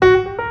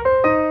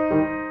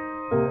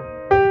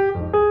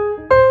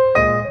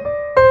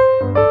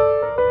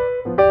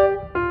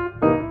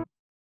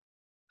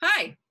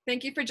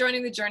Thank you for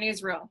joining The Journey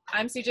is Real.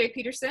 I'm CJ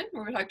Peterson,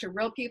 where we talk to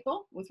real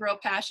people with real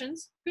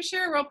passions who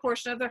share a real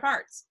portion of their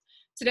hearts.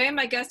 Today,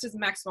 my guest is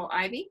Maxwell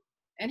Ivey,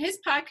 and his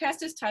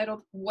podcast is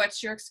titled,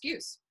 What's Your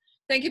Excuse?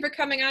 Thank you for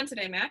coming on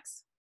today,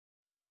 Max.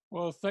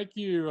 Well, thank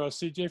you,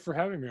 CJ, for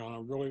having me on.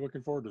 I'm really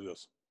looking forward to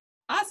this.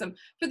 Awesome.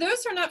 For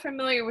those who are not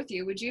familiar with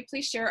you, would you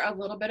please share a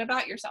little bit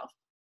about yourself?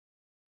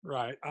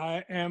 Right.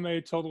 I am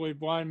a totally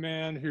blind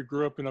man who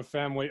grew up in a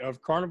family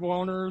of carnival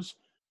owners.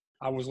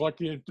 I was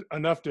lucky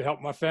enough to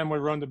help my family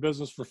run the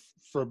business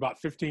for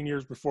about 15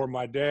 years before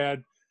my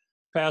dad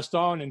passed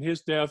on, and his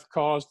death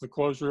caused the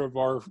closure of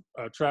our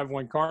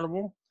traveling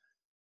carnival.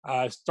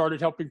 I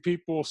started helping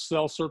people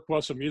sell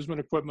surplus amusement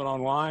equipment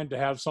online to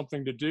have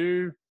something to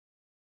do.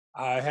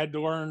 I had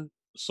to learn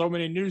so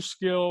many new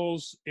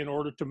skills in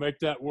order to make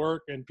that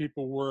work, and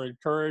people were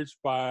encouraged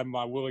by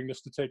my willingness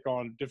to take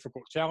on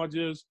difficult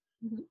challenges.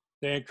 Mm-hmm.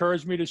 They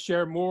encouraged me to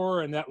share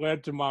more, and that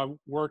led to my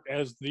work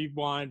as the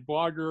blind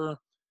blogger.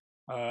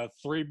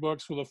 3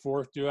 books with a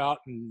 4th due out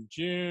in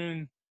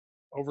June,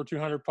 over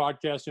 200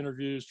 podcast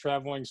interviews,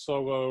 traveling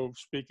solo,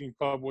 speaking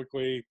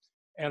publicly,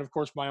 and of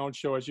course my own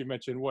show, as you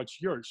mentioned,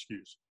 What's Your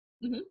Excuse?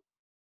 Mm-hmm.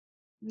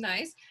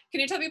 Nice. Can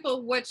you tell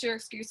people what your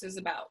excuse is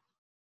about?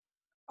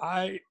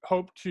 I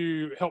hope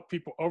to help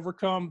people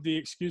overcome the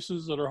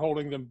excuses that are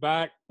holding them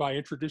back by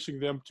introducing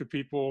them to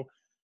people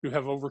who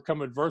have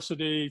overcome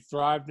adversity,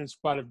 thrived in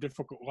spite of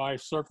difficult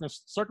life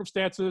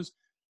circumstances,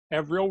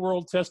 have real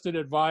world tested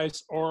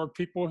advice, or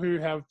people who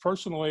have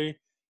personally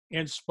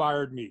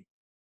inspired me.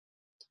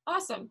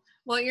 Awesome.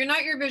 Well, you're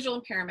not your visual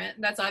impairment.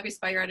 That's obvious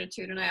by your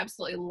attitude, and I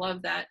absolutely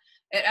love that.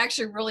 It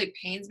actually really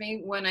pains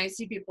me when I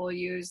see people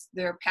use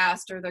their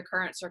past or their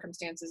current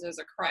circumstances as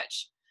a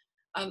crutch.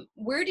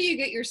 Where do you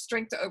get your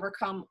strength to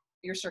overcome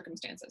your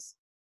circumstances?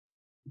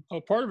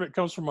 Well, part of it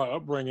comes from my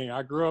upbringing.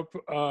 I grew up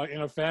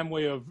in a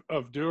family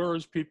of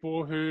doers,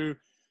 people who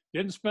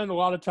didn't spend a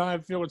lot of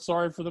time feeling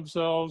sorry for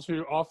themselves,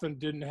 who often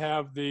didn't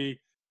have the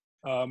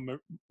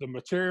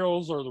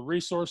materials or the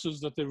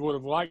resources that they would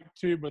have liked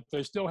to, but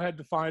they still had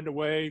to find a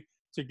way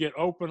to get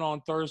open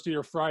on Thursday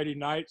or Friday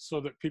nights so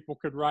that people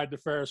could ride the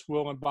Ferris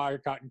wheel and buy a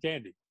cotton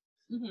candy.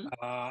 Mm-hmm.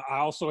 I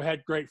also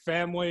had great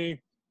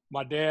family.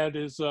 My dad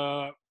is,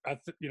 I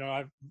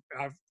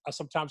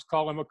sometimes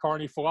call him a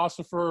carny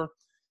philosopher.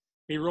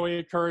 He really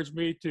encouraged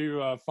me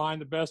to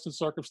find the best in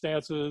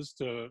circumstances,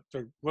 to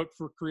look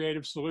for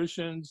creative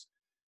solutions.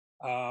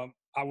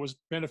 I was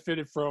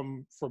benefited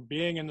from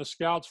being in the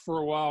Scouts for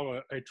a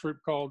while, a troop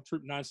called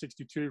Troop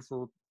 962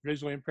 for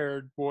visually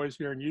impaired boys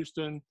here in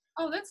Houston.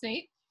 Oh, that's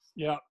neat.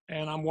 Yeah,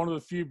 and I'm one of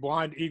the few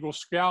blind Eagle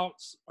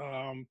Scouts.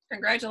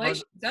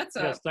 Congratulations.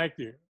 Yes, thank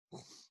you.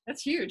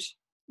 That's huge.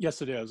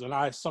 Yes, it is, and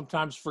I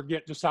sometimes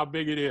forget just how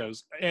big it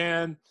is.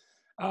 And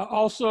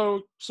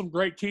also some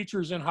great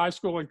teachers in high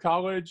school and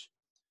college.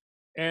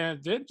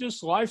 And then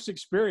just life's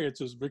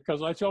experiences,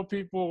 because I tell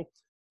people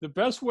the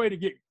best way to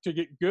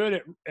get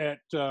good at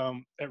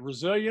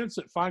resilience,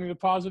 at finding the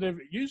positive,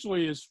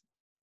 usually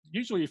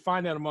you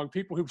find that among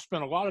people who've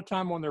spent a lot of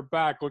time on their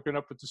back looking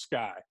up at the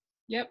sky.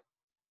 Yep.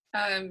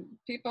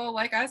 People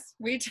like us,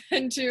 we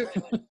tend to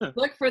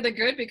look for the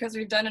good because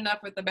we've done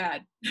enough with the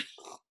bad.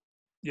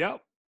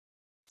 Yep.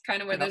 It's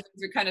kind of what those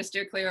we kind of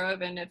steer clear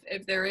of, and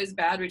if there is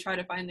bad, we try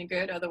to find the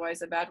good. Otherwise,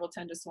 the bad will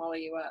tend to swallow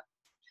you up.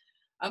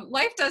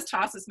 Life does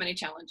toss us many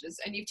challenges,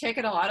 and you've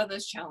taken a lot of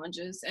those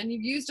challenges and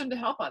you've used them to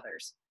help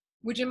others.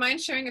 Would you mind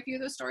sharing a few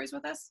of those stories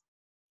with us?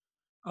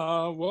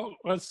 Well,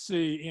 let's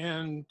see.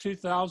 In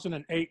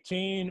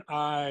 2018,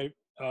 I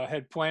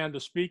had planned a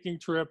speaking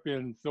trip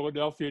in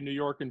Philadelphia, New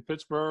York, and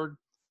Pittsburgh.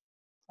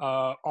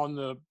 On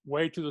the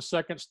way to the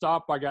second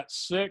stop, I got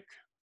sick.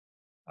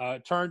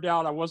 It turned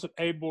out I wasn't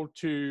able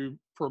to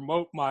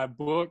promote my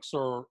books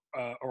or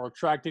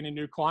attract any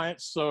new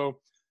clients. So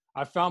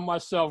I found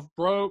myself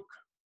broke,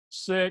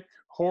 sick,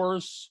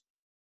 hoarse.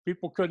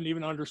 People couldn't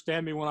even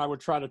understand me when I would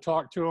try to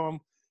talk to them,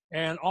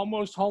 and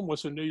almost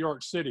homeless in New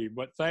York City.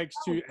 But thanks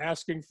to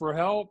asking for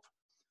help,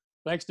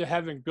 thanks to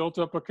having built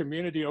up a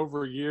community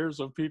over years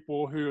of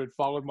people who had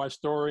followed my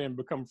story and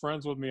become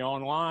friends with me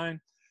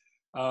online,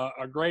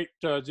 a great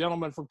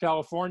gentleman from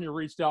California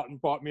reached out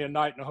and bought me a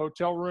night in a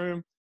hotel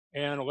room,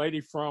 and a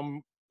lady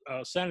from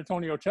San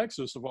Antonio,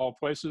 Texas, of all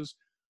places,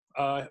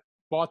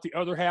 bought the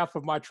other half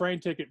of my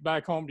train ticket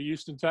back home to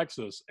Houston,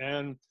 Texas.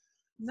 And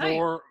nice.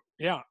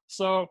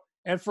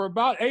 For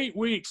about 8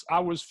 weeks, I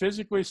was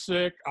physically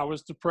sick. I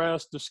was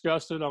depressed,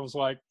 disgusted. I was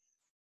like,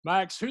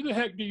 Max, who the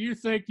heck do you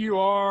think you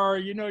are?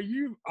 You know,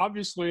 you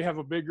obviously have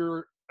a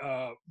bigger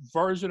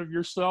version of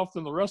yourself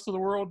than the rest of the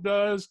world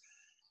does,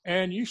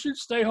 and you should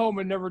stay home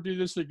and never do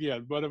this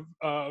again. But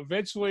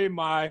eventually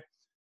my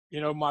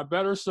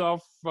better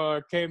self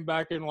came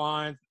back in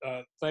line,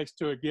 thanks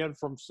to, again,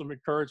 from some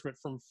encouragement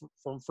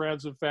from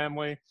friends and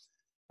family.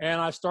 And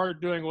I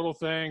started doing little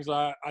things.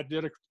 I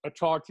did a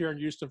talk here in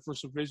Houston for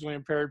some visually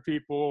impaired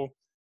people.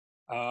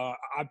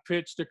 I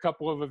pitched a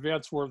couple of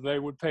events where they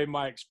would pay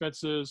my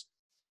expenses,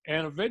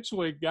 and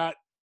eventually got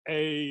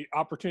a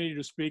opportunity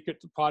to speak at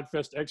the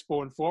Podfest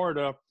Expo in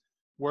Florida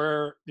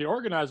where the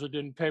organizer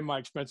didn't pay my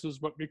expenses,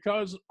 but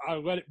because I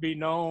let it be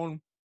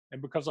known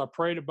and because I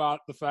prayed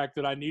about the fact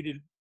that I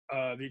needed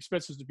the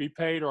expenses to be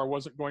paid or I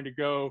wasn't going to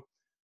go,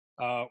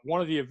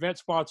 one of the event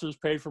sponsors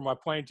paid for my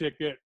plane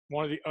ticket.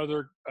 One of the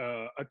other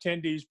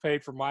attendees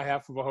paid for my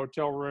half of a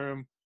hotel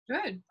room.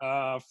 Good.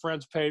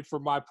 Friends paid for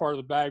my part of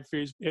the bag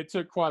fees. It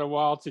took quite a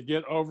while to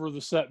get over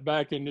the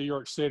setback in New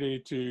York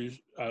City to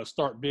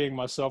start being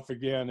myself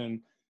again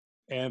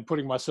and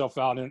putting myself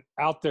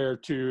out there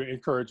to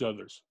encourage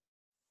others.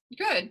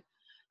 Good.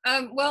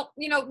 Well,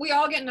 we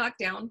all get knocked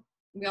down.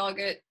 We all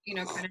get,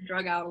 kind of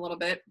drug out a little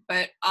bit,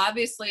 but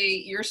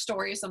obviously your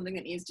story is something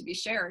that needs to be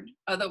shared.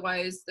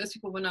 Otherwise, those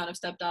people would not have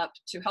stepped up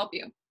to help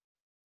you.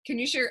 Can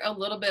you share a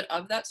little bit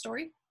of that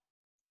story?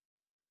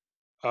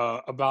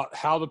 About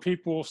how the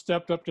people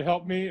stepped up to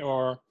help me,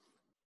 or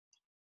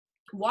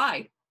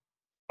Why?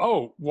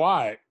 Oh,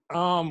 why?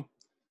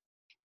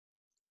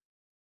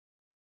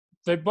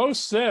 They both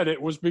said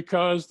it was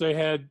because they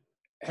had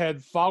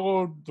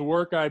followed the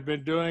work I'd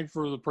been doing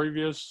for the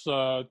previous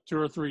 2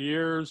 or 3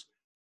 years.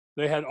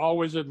 They had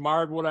always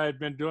admired what I had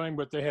been doing,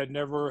 but they had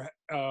never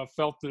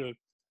felt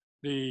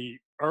the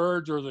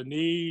urge or the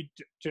need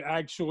to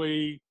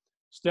actually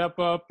step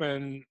up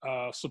and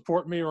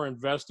support me or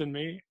invest in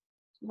me.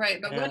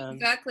 Right, but what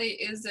exactly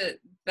is it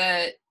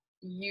that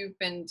you've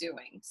been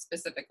doing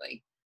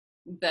specifically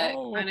that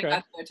kind of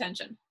got their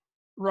attention?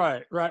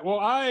 Right. Well,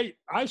 I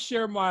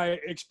share my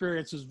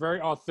experiences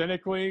very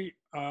authentically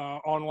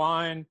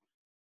online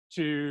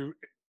to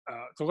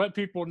let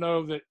people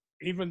know that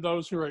even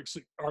those who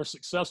are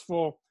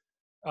successful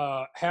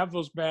have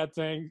those bad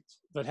things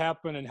that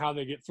happen and how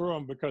they get through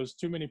them, because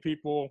too many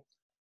people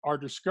are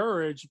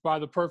discouraged by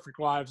the perfect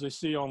lives they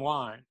see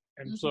online.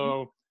 And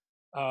so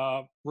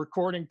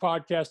recording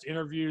podcast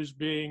interviews,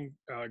 being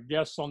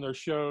guests on their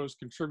shows,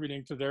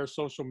 contributing to their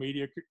social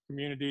media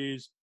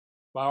communities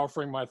by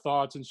offering my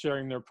thoughts and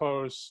sharing their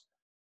posts,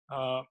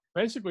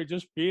 basically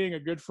just being a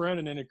good friend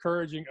and then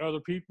encouraging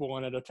other people.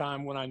 And at a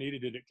time when I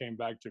needed it, it came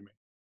back to me.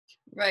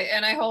 Right.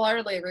 And I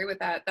wholeheartedly agree with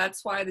that.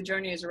 That's why the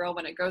journey is real.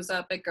 When it goes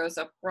up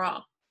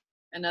raw.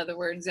 In other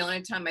words, the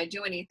only time I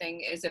do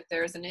anything is if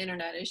there's an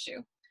internet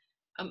issue.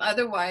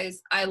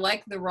 Otherwise, I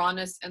like the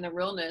rawness and the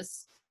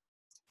realness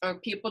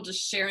of people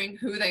just sharing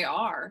who they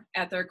are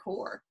at their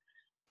core.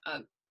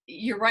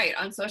 You're right.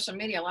 On social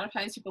media, a lot of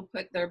times people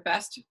put their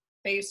best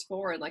face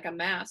forward like a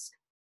mask.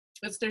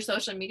 It's their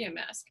social media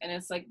mask. And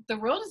it's like, the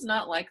world is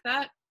not like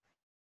that.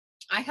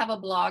 I have a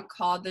blog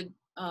called the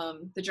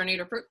Journey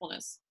to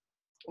Fruitfulness,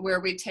 where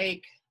we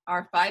take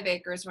our 5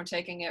 acres, we're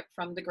taking it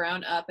from the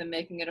ground up and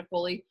making it a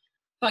fully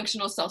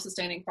functional,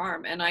 self-sustaining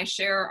farm. And I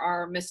share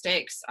our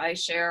mistakes. I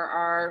share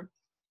our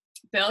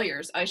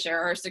failures. I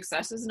share our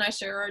successes, and I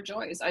share our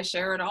joys. I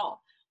share it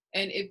all.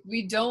 And if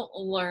we don't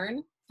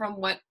learn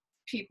from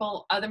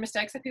other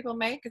mistakes that people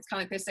make, it's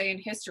kind of like they say in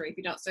history, if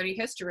you don't study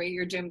history,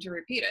 you're doomed to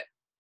repeat it.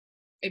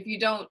 If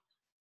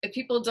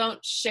people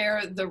don't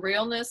share the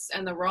realness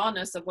and the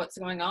rawness of what's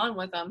going on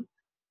with them,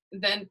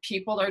 then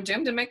people are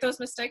doomed to make those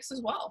mistakes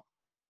as well.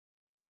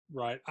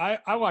 Right.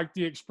 I like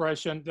the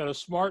expression that a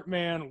smart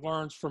man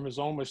learns from his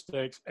own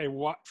mistakes. A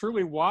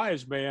truly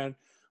wise man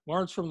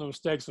learns from the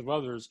mistakes of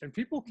others. And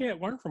people can't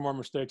learn from our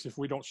mistakes if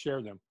we don't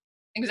share them.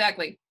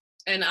 Exactly.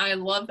 And I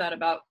love that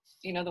about,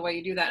 the way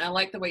you do that. And I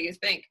like the way you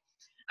think.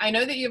 I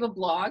know that you have a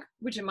blog.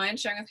 Would you mind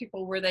sharing with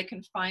people where they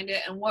can find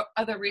it and what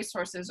other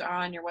resources are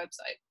on your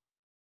website?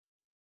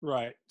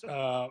 Right.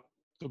 The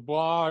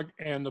blog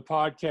and the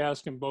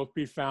podcast can both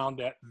be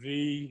found at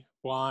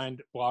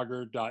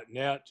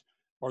theblindblogger.net,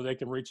 or they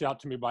can reach out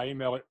to me by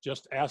email at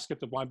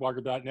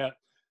justask@theblindblogger.net.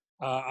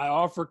 I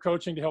offer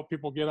coaching to help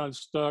people get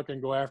unstuck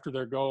and go after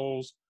their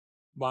goals.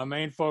 My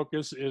main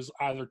focus is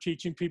either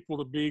teaching people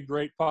to be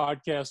great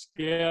podcast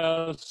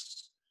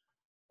guests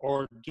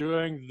or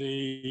doing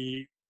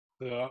the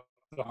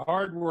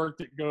hard work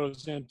that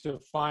goes into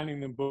finding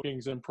them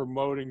bookings and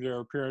promoting their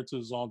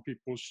appearances on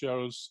people's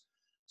shows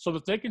so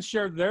that they can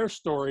share their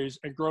stories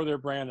and grow their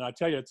brand. And I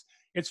tell you,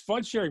 it's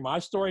fun sharing my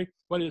story,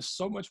 but it's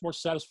so much more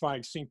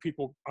satisfying seeing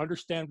people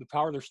understand the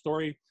power of their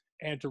story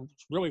and to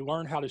really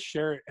learn how to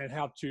share it and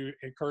how to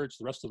encourage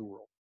the rest of the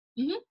world.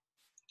 Mm-hmm.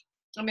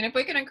 I mean, if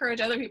we could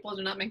encourage other people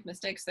to not make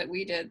mistakes that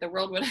we did, the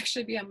world would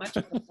actually be a much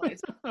better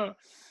place.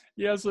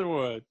 Yes, it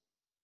would.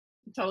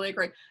 Totally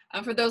agree.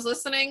 For those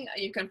listening,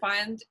 you can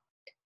find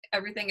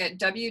everything at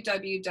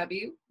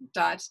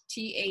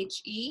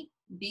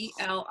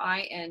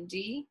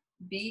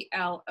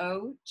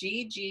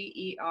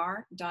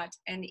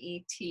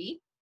www.theblindblogger.net.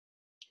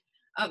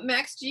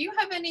 Max, do you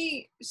have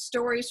any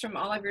stories from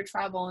all of your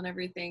travel and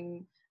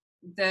everything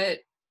that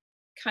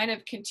kind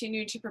of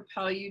continue to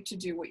propel you to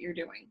do what you're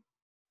doing?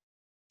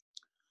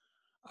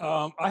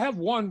 I have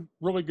one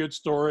really good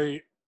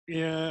story.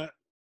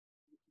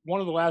 One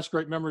of the last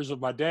great memories of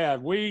my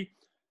dad, we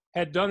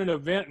had done an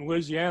event in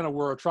Louisiana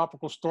where a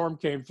tropical storm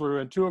came through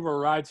and 2 of our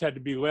rides had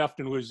to be left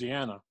in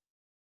Louisiana.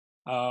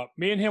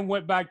 Me and him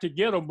went back to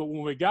get them, but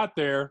when we got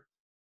there,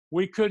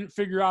 we couldn't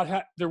figure out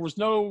how. There was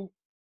no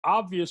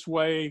obvious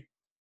way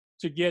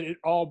to get it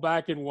all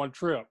back in one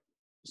trip.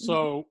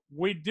 So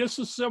we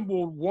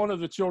disassembled one of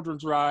the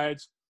children's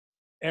rides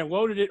and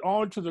loaded it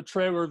onto the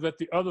trailer that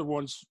the other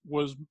ones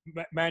was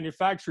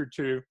manufactured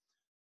to.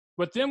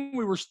 But then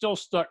we were still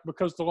stuck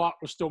because the lot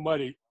was still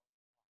muddy.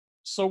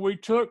 So we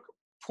took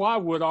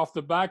plywood off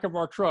the back of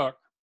our truck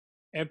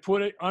and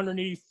put it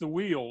underneath the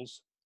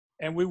wheels,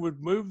 and we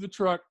would move the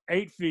truck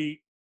 8 feet,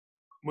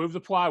 move the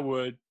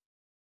plywood,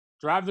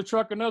 drive the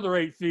truck another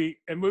 8 feet,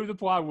 and move the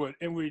plywood.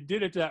 And we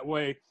did it that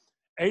way,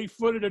 8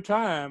 foot at a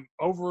time,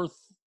 over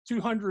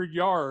 200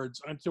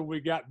 yards until we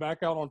got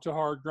back out onto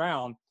hard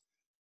ground.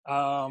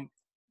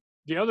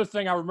 The other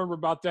thing I remember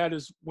about that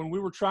is when we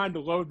were trying to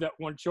load that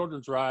one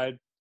children's ride,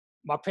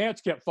 my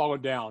pants kept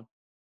falling down.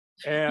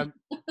 And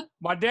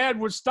my dad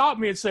would stop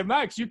me and say,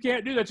 Max, you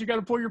can't do that. You got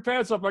to pull your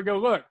pants up. I go,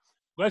 look,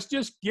 let's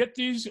just get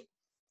these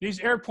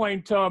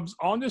airplane tubs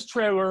on this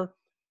trailer.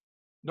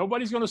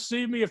 Nobody's going to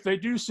see me. If they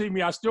do see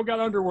me, I still got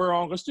underwear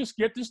on. Let's just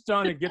get this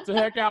done and get the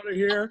heck out of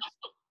here.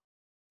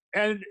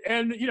 And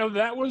you know,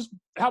 that was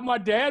how my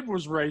dad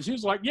was raised. He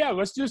was like, yeah,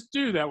 let's just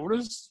do that. We'll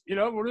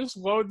just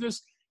load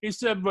this. He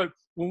said, but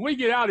when we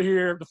get out of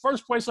here, the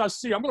first place I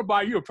see, I'm going to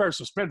buy you a pair of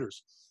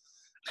suspenders.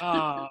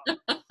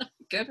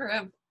 Good for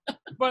him.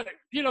 But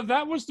you know,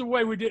 that was the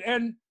way we did.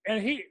 And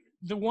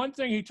the one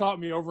thing he taught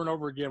me over and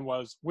over again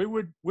was we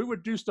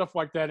would do stuff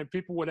like that, and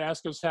people would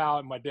ask us how,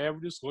 and my dad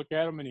would just look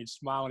at him and he'd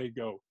smile and he'd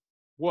go,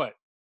 what,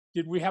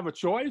 did we have a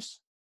choice?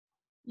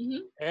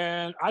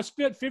 And I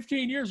spent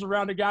 15 years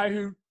around a guy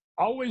who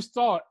always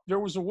thought there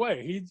was a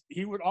way.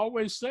 He would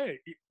always say,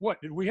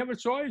 what, did we have a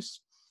choice?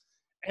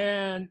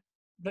 And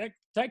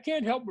that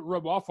can't help but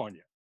rub off on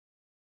you.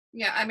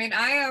 Yeah, I mean,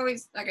 I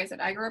always, like I said,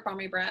 I grew up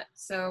Army brat,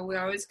 so we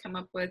always come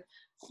up with,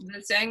 the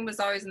saying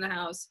was always in the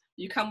house,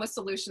 you come with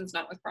solutions,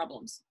 not with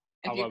problems.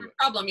 If you have a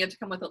problem, you have to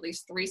come with at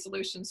least 3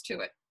 solutions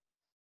to it.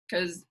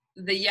 Because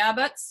the yeah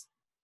buts,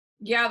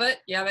 yeah but,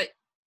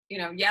 you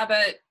know, yeah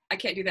but, I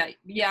can't do that.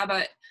 Yeah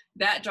but,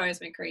 that drives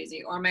me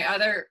crazy. Or my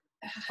other...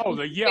 Oh,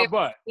 the yeah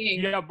but.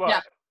 Yeah but.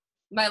 Yeah.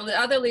 My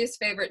other least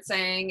favorite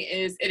saying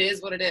is, it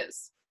is what it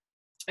is.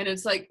 And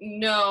it's like,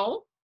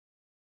 no,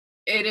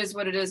 it is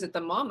what it is at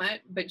the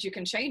moment, but you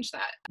can change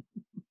that.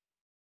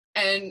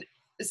 And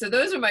so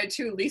those are my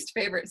 2 least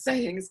favorite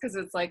sayings, because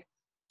it's like,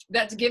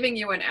 that's giving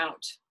you an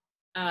out.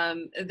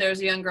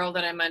 There's a young girl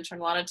that I mentor,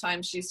 and a lot of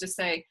times she used to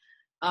say,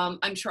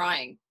 I'm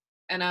trying.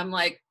 And I'm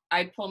like,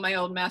 I'd pull my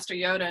old Master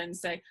Yoda and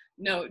say,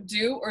 no,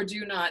 do or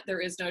do not.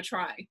 There is no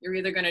try. You're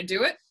either going to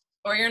do it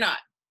or you're not.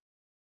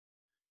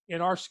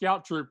 In our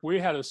scout troop, we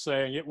had a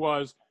saying. It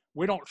was,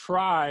 we don't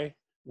try,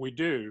 we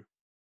do.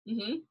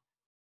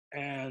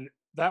 And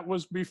that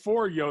was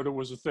before Yoda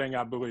was a thing,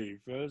 I believe.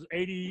 It was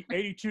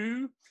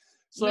 82.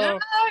 So no,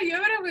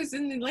 Yoda was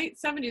in the late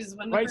 70s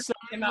when the first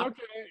came out.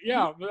 Okay,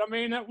 yeah, but I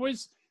mean,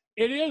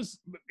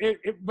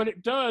 but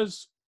it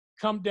does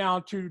come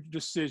down to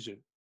decision.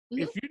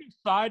 If you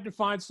decide to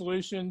find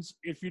solutions,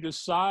 if you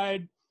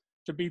decide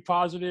to be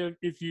positive,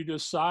 if you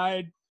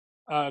decide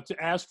to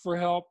ask for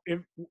help,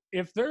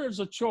 if there is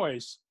a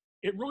choice,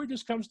 it really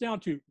just comes down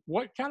to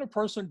what kind of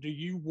person do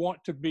you want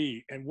to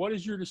be, and what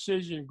is your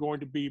decision going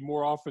to be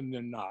more often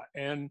than not.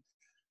 And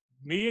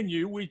me and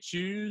you, we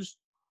choose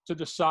to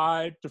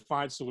decide to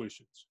find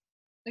solutions.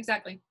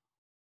 Exactly.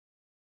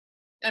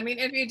 I mean,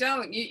 if you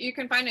don't, you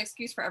can find an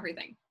excuse for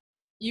everything.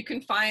 You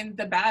can find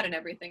the bad in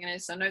everything.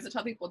 And sometimes I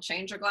tell people,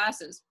 change your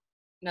glasses.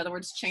 In other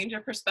words, change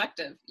your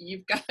perspective.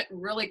 You've got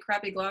really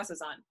crappy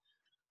glasses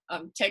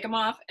on. Take them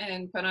off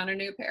and put on a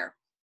new pair.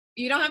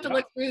 You don't have to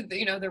look through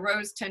the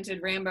rose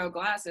tinted rainbow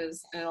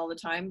glasses all the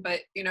time, but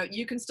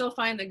you can still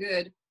find the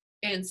good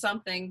in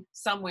something,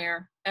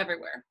 somewhere,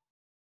 everywhere.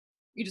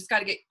 You just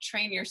got to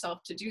train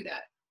yourself to do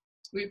that.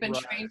 We've been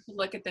trained to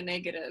look at the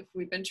negative.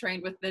 We've been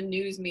trained with the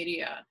news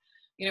media.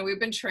 We've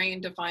been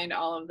trained to find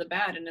all of the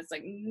bad, and it's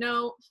like,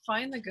 no,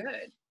 find the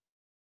good.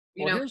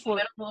 In the middle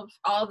of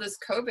all this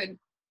COVID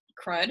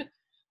crud.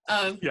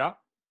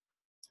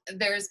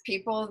 There's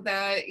people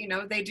that,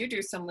 they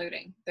do some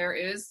looting.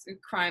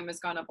 Crime has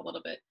gone up a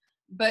little bit,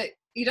 but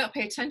you don't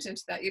pay attention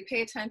to that. You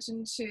pay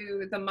attention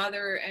to the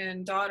mother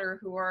and daughter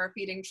who are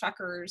feeding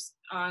truckers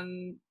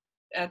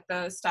at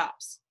the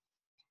stops.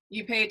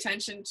 You pay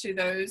attention to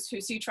those who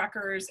see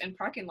truckers in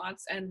parking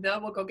lots, and they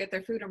will go get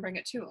their food and bring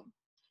it to them.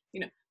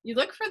 You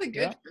look for the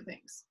good for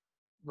things.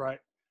 Right.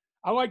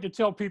 I like to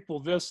tell people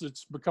this.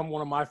 It's become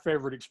one of my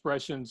favorite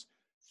expressions.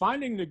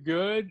 Finding the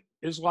good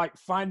is like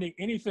finding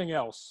anything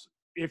else.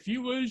 If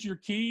you lose your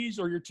keys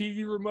or your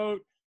TV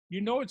remote,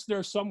 it's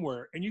there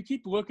somewhere, and you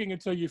keep looking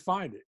until you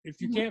find it. If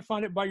you can't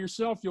find it by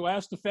yourself, you'll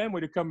ask the family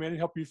to come in and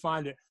help you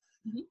find it.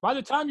 By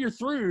the time you're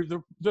through,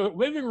 the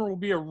living room will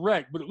be a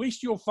wreck, but at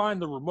least you'll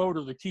find the remote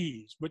or the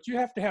keys. But you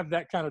have to have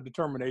that kind of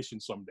determination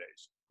some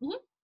days.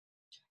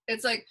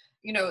 It's like,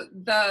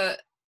 the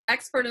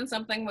expert in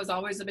something was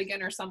always a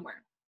beginner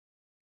somewhere,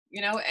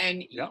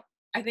 and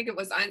I think it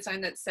was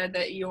Einstein that said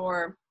that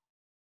your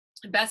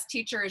best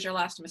teacher is your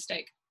last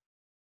mistake.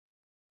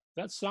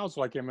 That sounds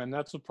like him, and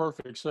that's a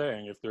perfect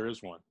saying if there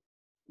is one.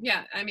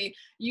 Yeah, I mean,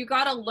 you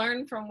got to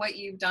learn from what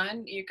you've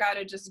done. You got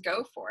to just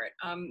go for it.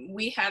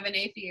 We have an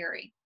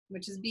apiary,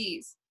 which is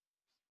bees.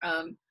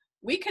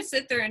 We could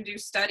sit there and do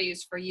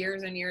studies for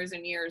years and years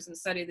and years and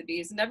study the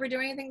bees and never do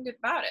anything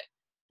about it.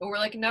 But we're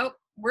like, nope,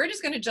 we're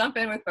just going to jump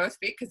in with both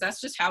feet because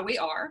that's just how we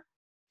are.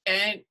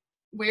 And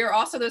we are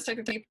also those type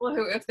of people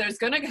who, if there's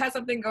going to have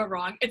something go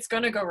wrong, it's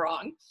going to go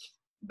wrong.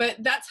 But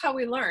that's how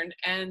we learn.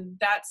 And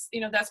that's,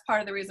 that's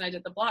part of the reason I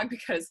did the blog,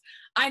 because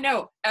I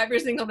know every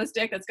single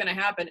mistake that's going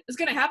to happen is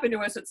going to happen to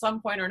us at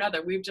some point or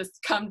another. We've just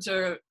come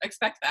to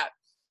expect that.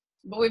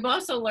 But we've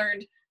also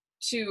learned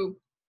to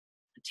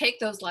take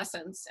those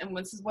lessons. And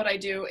this is what I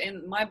do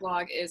in my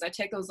blog is I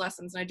take those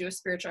lessons and I do a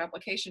spiritual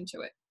application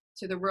to it,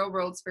 to the real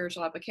world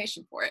spiritual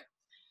application for it.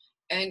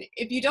 And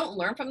if you don't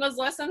learn from those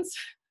lessons,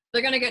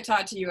 they're going to get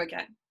taught to you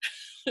again.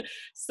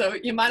 So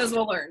you might as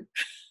well learn.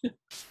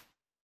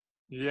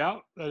 Yeah,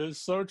 that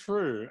is so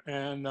true.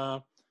 And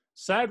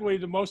sadly,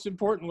 the most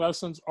important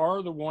lessons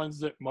are the ones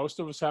that most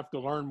of us have to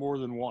learn more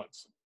than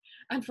once.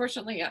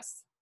 Unfortunately,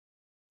 yes.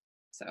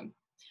 So,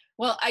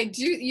 well,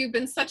 you've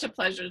been such a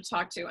pleasure to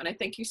talk to, and I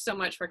thank you so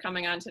much for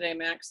coming on today,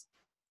 Max.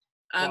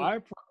 Well, I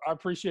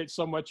appreciate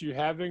so much you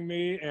having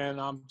me, and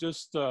I'm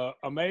just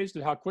amazed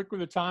at how quickly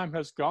the time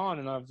has gone,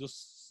 and I've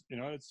just,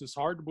 it's just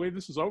hard to believe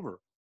this is over.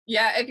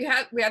 Yeah,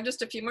 we have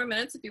just a few more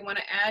minutes. If you want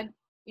to add,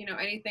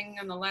 anything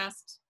in the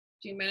last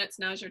few minutes,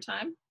 now's your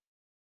time.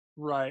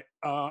 Right.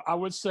 I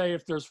would say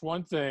if there's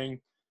one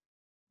thing,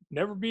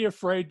 never be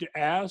afraid to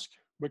ask,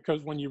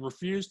 because when you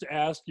refuse to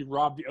ask, you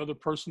rob the other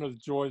person of the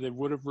joy they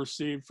would have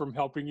received from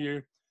helping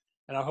you.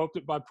 And I hope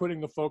that by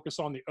putting the focus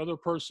on the other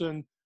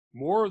person,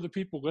 more of the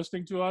people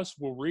listening to us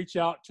will reach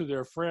out to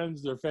their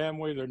friends, their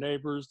family, their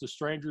neighbors, the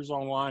strangers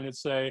online and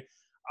say,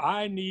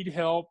 I need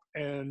help.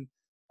 And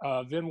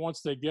then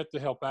once they get the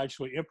help,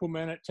 actually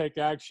implement it, take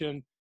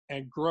action,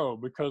 and grow,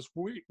 because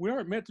we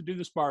aren't meant to do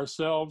this by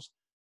ourselves.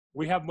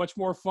 We have much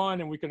more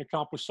fun, and we can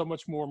accomplish so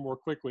much more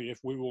quickly if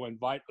we will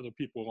invite other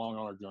people along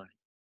on our journey.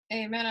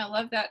 Amen. I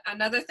love that.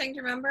 Another thing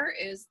to remember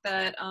is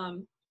that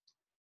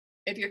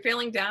if you're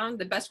feeling down,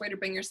 the best way to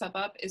bring yourself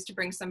up is to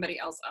bring somebody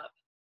else up.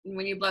 And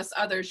when you bless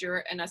others,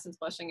 you're in essence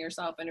blessing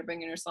yourself, and you're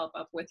bringing yourself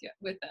up with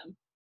them.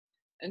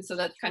 And so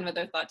that's kind of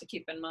another thought to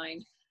keep in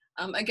mind.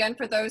 Again,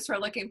 for those who are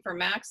looking for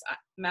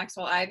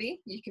Maxwell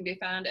Ivey, you can be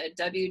found at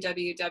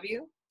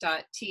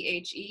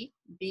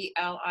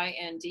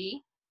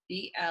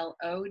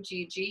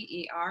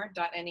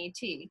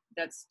www.theblindblogger.net.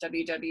 That's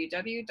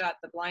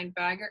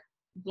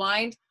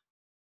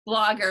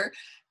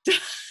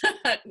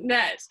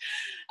www.theblindblogger.net.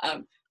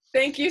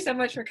 Thank you so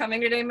much for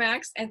coming today,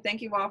 Max, and thank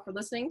you all for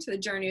listening to The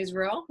Journey is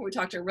Real, where we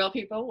talk to real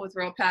people with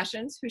real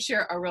passions who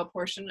share a real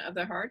portion of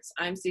their hearts.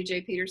 I'm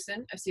CJ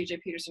Peterson of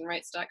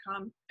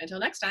cjpetersonwrites.com. Until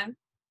next time.